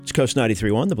It's Coast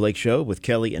 93.1, The Blake Show with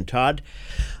Kelly and Todd.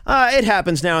 It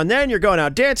happens now and then. You're going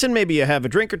out dancing. Maybe you have a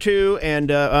drink or two, and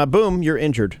boom, you're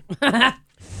injured.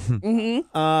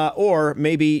 Or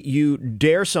maybe you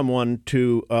dare someone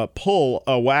to pull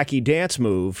a wacky dance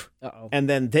move, and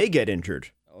then they get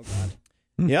injured. Oh,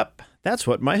 God. Yep, that's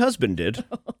what my husband did.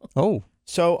 Oh.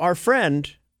 So our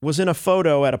friend was in a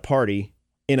photo at a party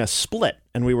in a split,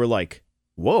 and we were like,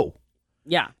 whoa.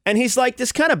 Yeah. And he's like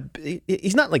this kind of,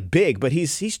 he's not like big, but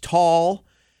he's tall,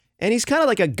 and he's kind of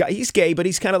like a guy, he's gay, but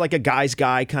he's kind of like a guy's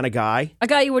guy kind of guy. A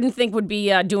guy you wouldn't think would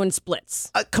be doing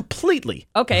splits. Completely.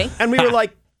 Okay. And we were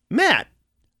like, Matt,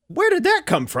 where did that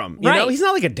come from? You know, he's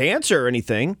not like a dancer or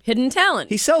anything. Hidden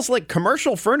talent. He sells like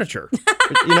commercial furniture,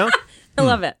 you know? I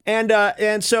love it.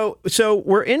 And so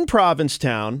we're in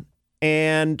Provincetown,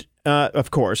 and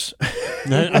of course.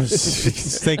 I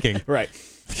was thinking. Right.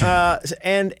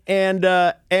 And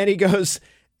he goes,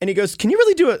 can you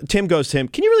really do Tim goes to him,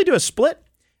 can you really do a split?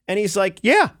 And he's like,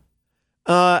 yeah.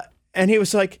 And he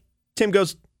was like, Tim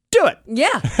goes, do it.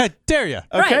 Yeah. Dare you.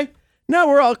 Okay. Right. Now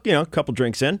we're all, a couple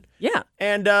drinks in. Yeah.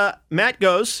 And Matt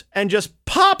goes and just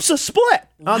pops a split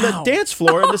on the dance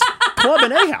floor of this club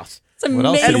in A House. It's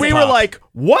amazing. And we were like,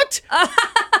 what?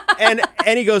 and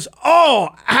he goes, oh,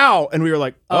 ow. And we were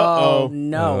like, uh-oh. Oh,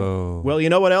 no. Oh. Well, you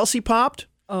know what else he popped?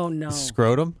 Oh, no.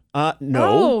 Scrotum? No.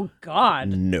 Oh, God.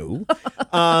 No.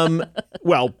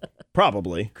 Well,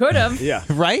 probably. Could have. Yeah.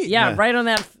 Right? Yeah, right on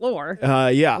that floor.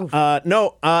 Yeah.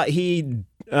 No,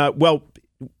 well,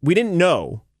 we didn't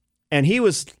know. And he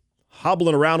was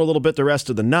hobbling around a little bit the rest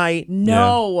of the night.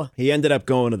 No. He ended up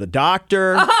going to the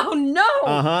doctor. Oh, no.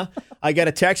 Uh-huh. I got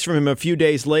a text from him a few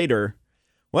days later.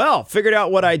 Well, figured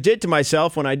out what I did to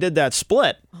myself when I did that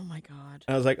split. Oh, my God.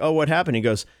 I was like, oh, what happened? He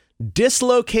goes,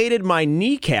 dislocated my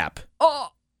kneecap.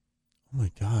 Oh. Oh,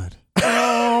 my God.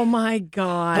 Oh, my I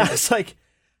God. was like,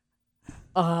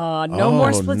 no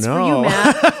more splits for you,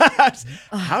 Matt.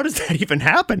 how does that even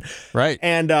happen? Right.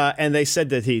 And they said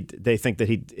that they think that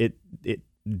it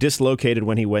dislocated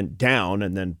when he went down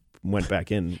and then went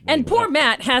back in. And poor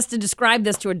Matt has to describe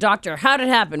this to a doctor. How did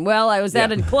it happen? Well, I was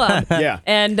at a club. Yeah.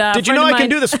 And did you know I can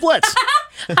do the splits?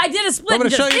 I did a split. I'm going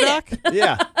to and show just you, did Doc.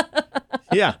 it.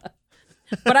 Yeah.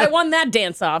 But I won that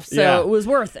dance off, so Yeah. it was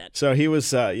worth it. So he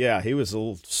was a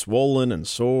little swollen and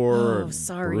sore, and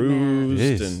sorry,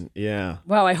 bruised, Matt. and yeah.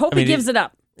 Well, I hope I mean, he gives it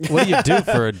up. What do you do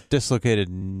for a dislocated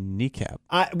kneecap?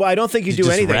 I don't think you Did do you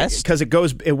just anything rest? because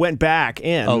it went back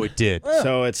in. Oh, it did.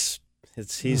 So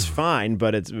he's fine,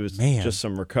 but it was Man. just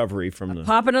some recovery from the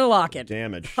Pop it and lock it.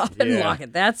 damage. Pop it and lock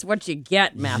it. That's what you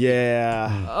get, Matthew.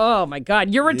 Yeah. Oh, my God.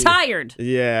 You're retired.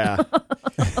 Yeah.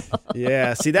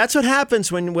 Yeah. See, that's what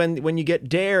happens when you get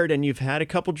dared and you've had a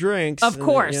couple drinks. Of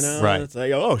course. Right. It's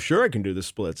like, oh, sure, I can do the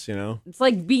splits, It's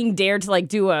like being dared to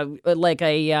do a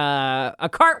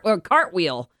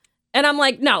cartwheel. And I'm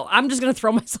like, no, I'm just going to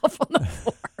throw myself on the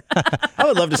floor. I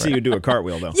would love to see you do a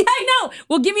cartwheel, though. Yeah, I know.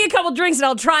 Well, give me a couple drinks and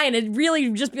I'll try, and it really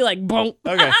just be like, boom.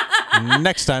 Okay.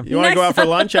 Next time. You want to go out for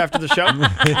lunch after the show?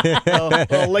 a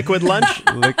little liquid lunch?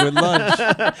 Liquid lunch.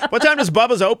 What time does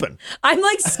Bubba's open? I'm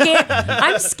like scared.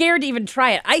 I'm scared to even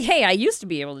try it. I used to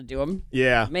be able to do them.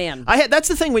 Yeah. Man. That's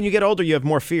the thing. When you get older, you have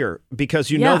more fear because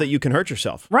you know Yeah. that you can hurt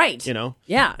yourself. Right.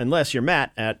 Yeah. Unless you're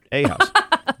Matt at A House.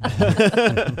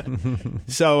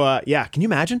 So, can you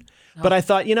imagine? But I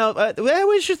thought,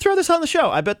 we should throw this on the show.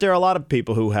 I bet there are a lot of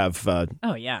people who have,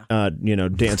 Oh, yeah.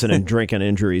 dancing and drinking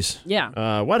injuries.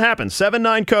 Yeah. What happened?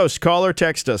 79 Coast. Call or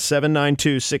text us,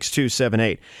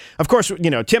 792-6278. Of course,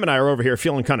 Tim and I are over here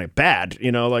feeling kind of bad,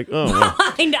 like, oh. Well.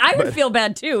 I would feel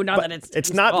bad, too, not that it's It's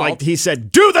his not fault. like he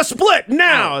said, do the split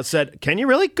now. I said, can you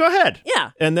really? Go ahead.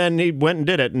 Yeah. And then he went and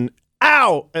did it, and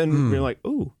ow. And we were like,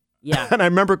 ooh. Yeah. And I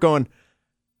remember going,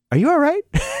 are you all right?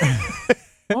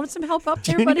 Want some help up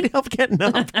Do there, you buddy? need help getting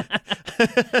up?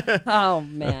 Oh,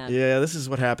 man. Yeah, this is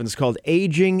what happens. It's called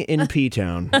aging in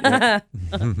P-Town. Ugh,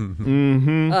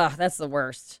 that's the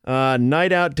worst.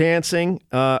 Night out dancing.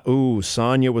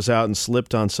 Sonia was out and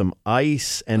slipped on some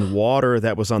ice and water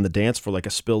that was on the dance floor, like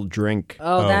a spilled drink.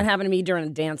 Oh, that happened to me during a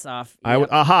dance-off.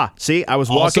 See, I was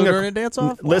Also walking. during a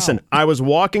dance-off? Wow. Listen, I was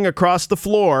walking across the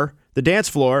floor, the dance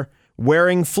floor,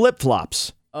 wearing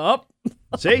flip-flops. Oh.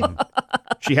 See,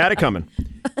 she had it coming,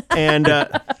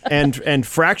 and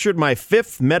fractured my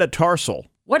fifth metatarsal.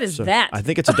 What is that? I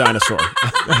think it's a dinosaur.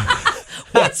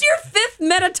 What's your fifth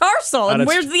metatarsal? And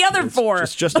where's the other four?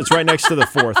 It's right next to the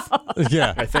fourth.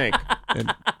 Yeah. I think.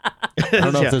 I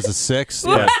don't know if there's a sixth.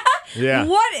 Yeah. Yeah.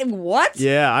 What?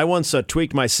 Yeah, I once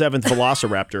tweaked my seventh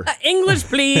velociraptor. English,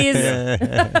 please.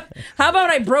 How about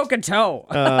I broke a toe?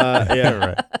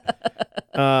 Yeah.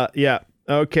 Yeah.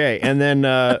 Okay. And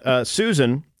then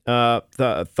Susan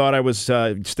Thought I was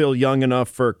still young enough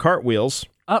for cartwheels.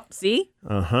 Oh, see?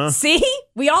 Uh-huh. See?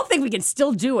 We all think we can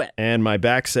still do it. And my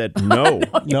back said no.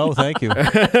 No, thank you.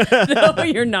 No,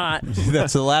 you're not.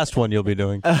 That's the last one you'll be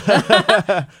doing.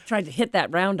 Tried to hit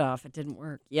that round off. It didn't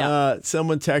work. Yeah.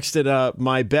 Someone texted,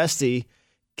 my bestie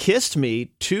kissed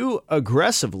me too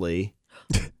aggressively,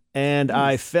 and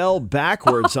I fell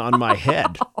backwards on my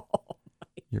head.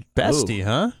 Your bestie,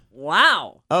 huh?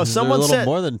 Wow. Oh, Is there someone a little said,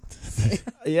 more than.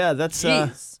 yeah, that's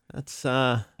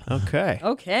okay.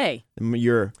 Okay.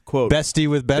 Your quote. Bestie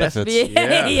with benefits.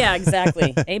 Yeah, yeah,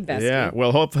 exactly. Hey, bestie. Yeah,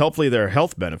 well, hopefully they're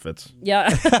health benefits. Yeah.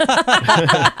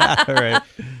 All right.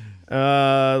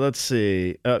 Let's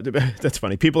see. That's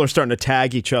funny. People are starting to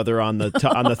tag each other on the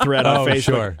thread on Facebook.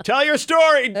 Sure. Tell your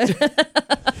story.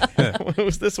 What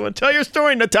was this one? Tell your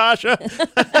story, Natasha.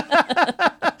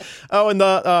 Oh, and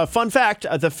the fun fact: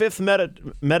 the fifth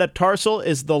metatarsal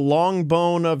is the long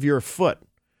bone of your foot.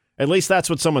 At least that's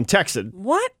what someone texted.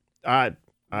 What? I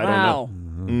Wow.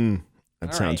 don't know. That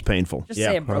All sounds right. painful. Just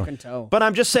say a broken toe. But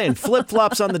I'm just saying,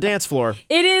 flip-flops on the dance floor.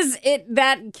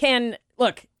 That can,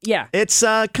 look, yeah. It's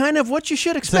kind of what you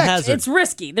should expect. hazard. It's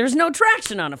risky. There's no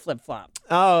traction on a flip-flop.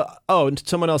 And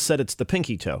someone else said it's the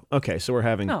pinky toe. Okay, so we're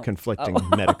having conflicting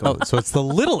medical. Oh, so it's the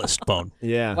littlest bone.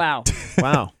 Yeah. Wow.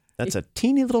 Wow. That's a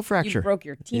teeny little You fracture. broke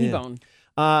your teeny bone.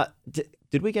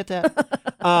 Did we get that?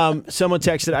 Someone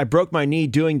texted, I broke my knee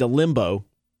doing the limbo.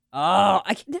 Oh,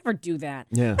 I can never do that.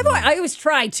 Yeah. I always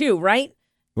try too, right?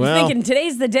 You're Well- thinking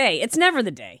today's the day. It's never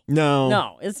the day. No.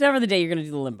 No, it's never the day you're going to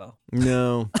do the limbo.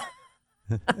 No.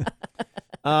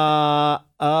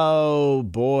 Oh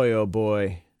boy, oh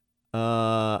boy.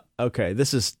 Okay,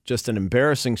 this is just an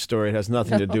embarrassing story. It has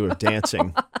nothing to do with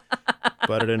dancing,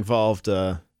 but it involved.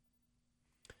 I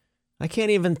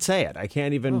can't even say it. I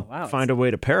can't even find a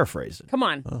way to paraphrase it. Come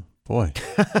on. Oh, boy.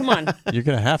 Come on. You're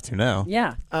going to have to now.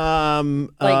 Yeah.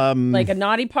 Like a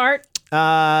naughty part?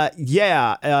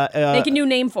 Yeah. Make a new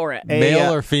name for it.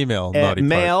 Male or female? Naughty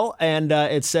male, and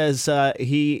it says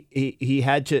he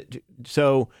had to.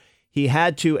 So he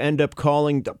had to end up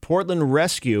calling the Portland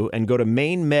Rescue and go to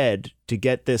Maine Med to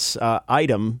get this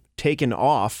item taken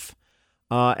off.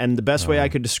 And the best way I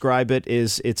could describe it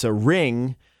is it's a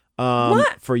ring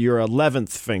for your 11th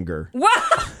finger. What?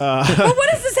 Well, what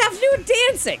does this have to do with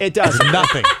dancing? It does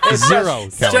Nothing. Zero.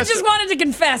 Someone just wanted to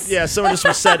confess. Yeah, someone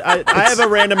just said, I have a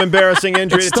random embarrassing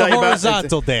injury It's to tell the you about.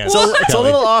 horizontal dance. It's a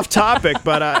little off topic,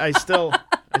 but I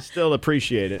still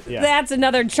appreciate it. Yeah. That's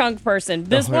another chunk person.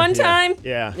 This one time?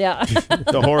 Yeah. Yeah.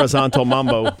 The horizontal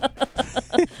mambo.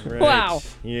 Right. Wow.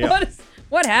 Yeah.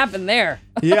 What happened there?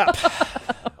 Yep.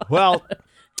 Well,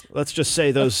 let's just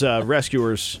say those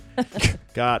rescuers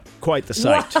got quite the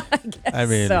sight. I guess I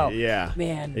mean, so. Yeah.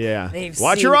 Man. Yeah. They've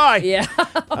Watch seen- your eye.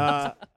 Yeah.